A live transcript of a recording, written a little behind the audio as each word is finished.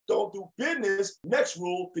don't do business, next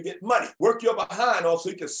rule, to get money. Work your behind off so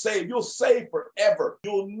you can save. You'll save forever.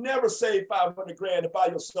 You'll never save 500 grand to buy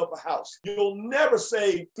yourself a house. You'll never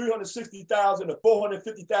save 360,000 or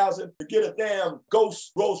 450,000 to get a damn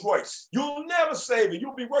ghost Rolls Royce. You'll never save it.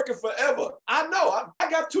 You'll be working forever. I know. I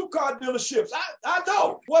got 2 car dealerships. I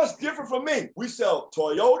know. What's different from me? We sell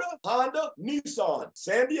Toyota, Honda, Nissan,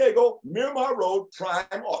 San Diego, Miramar Road,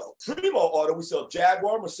 Prime Auto. Primo Auto, we sell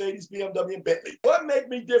Jaguar, Mercedes, BMW, and Bentley. What makes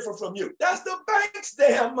me different from you? That's the bank's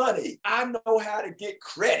damn money. I know how to get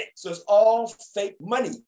credit. So it's all fake money.